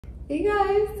Hey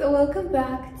guys, so welcome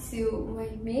back to my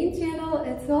main channel.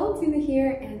 It's Valentina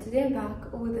here, and today I'm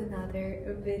back with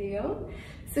another video.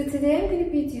 So today I'm going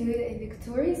to be doing a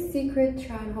Victoria's Secret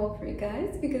try on haul for you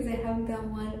guys because I haven't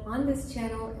done one on this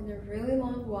channel in a really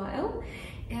long while.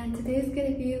 And today is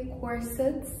going to be a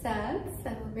corset set.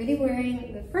 I'm already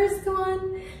wearing the first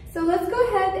one. So let's go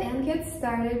ahead and get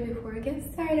started. Before I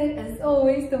get started, as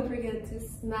always, don't forget to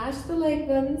smash the like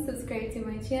button, subscribe to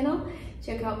my channel,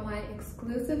 check out my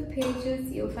exclusive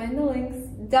pages. You'll find the links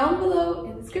down below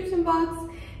in the description box.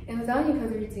 And without any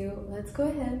further ado, let's go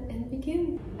ahead and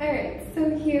begin. Alright,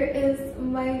 so here is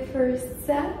my first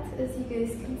set. As you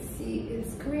guys can see,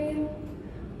 it's green,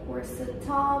 corset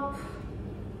top,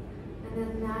 and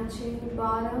then matching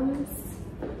bottoms.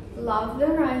 Love the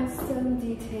rhinestone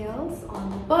details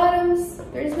on the bottoms.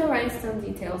 There's no rhinestone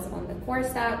details on the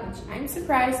corset, which I'm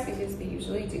surprised because they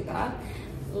usually do that.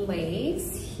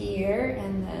 Lace here,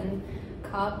 and then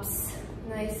cups,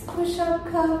 nice push-up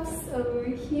cups over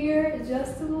here,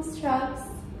 adjustable straps.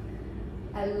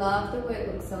 I love the way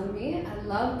it looks on me. I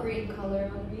love green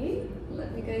color on me.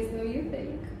 Let me guys know what you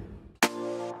think.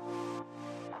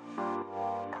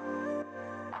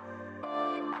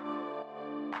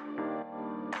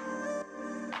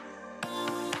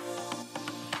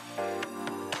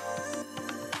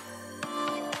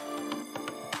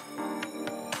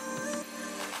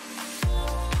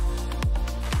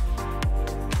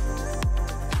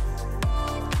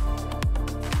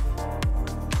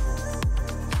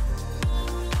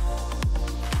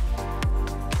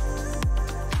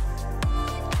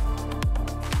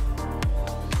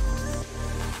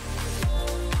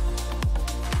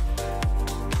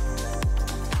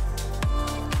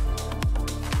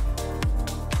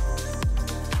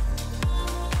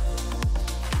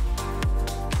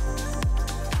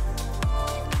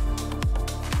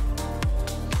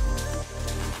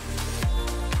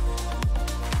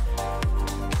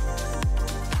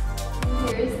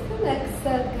 Here's the next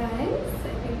set, guys.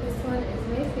 I think this one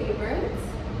is my favorite.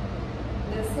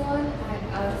 This one I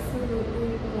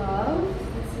absolutely love.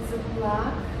 This is a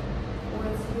black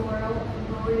with floral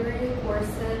embroidery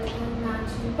corset and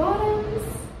matching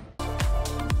bottoms.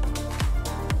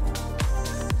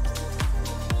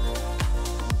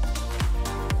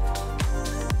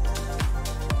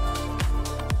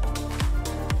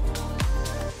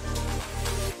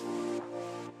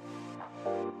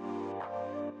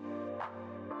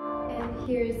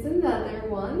 Here's another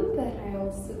one that I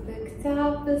also picked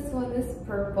up. This one is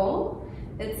purple.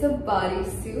 It's a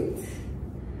bodysuit.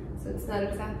 So it's not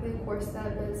exactly a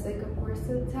corset, but it's like a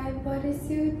corset type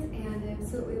bodysuit, and I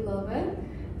absolutely love it.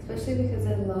 Especially because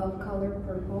I love color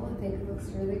purple. I think it looks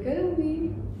really good on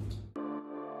me.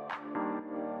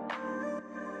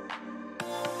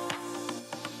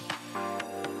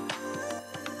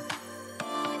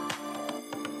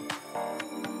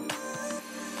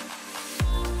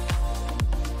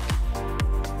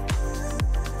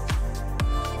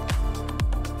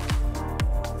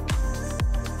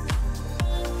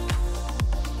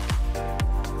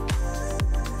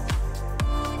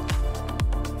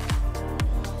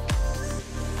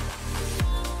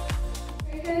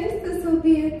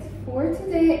 Be it for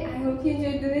today. I hope you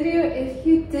enjoyed the video. If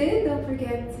you did, don't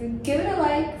forget to give it a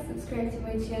like, subscribe to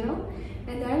my channel,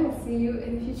 and I will see you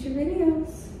in future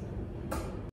videos.